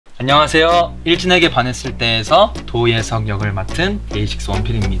안녕하세요. 일진에게 반했을 때에서 도예석 역을 맡은 데이식스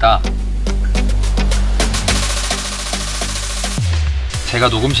원필입니다. 제가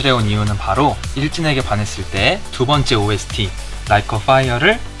녹음실에 온 이유는 바로 일진에게 반했을 때의 두 번째 OST Like a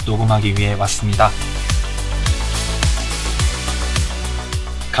Fire를 녹음하기 위해 왔습니다.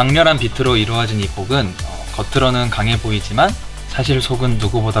 강렬한 비트로 이루어진 이 곡은 겉으로는 강해 보이지만 사실 속은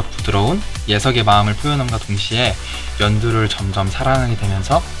누구보다 부드러운 예석의 마음을 표현함과 동시에 연두를 점점 사랑하게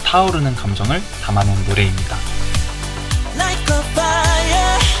되면서 타오르는 감정을 담아낸 노래입니다.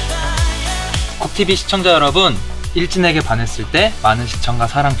 콕TV 시청자 여러분, 일진에게 반했을 때 많은 시청과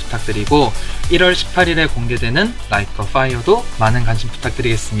사랑 부탁드리고 1월 18일에 공개되는 Like a Fire도 많은 관심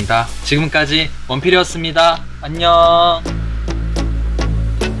부탁드리겠습니다. 지금까지 원필이었습니다. 안녕.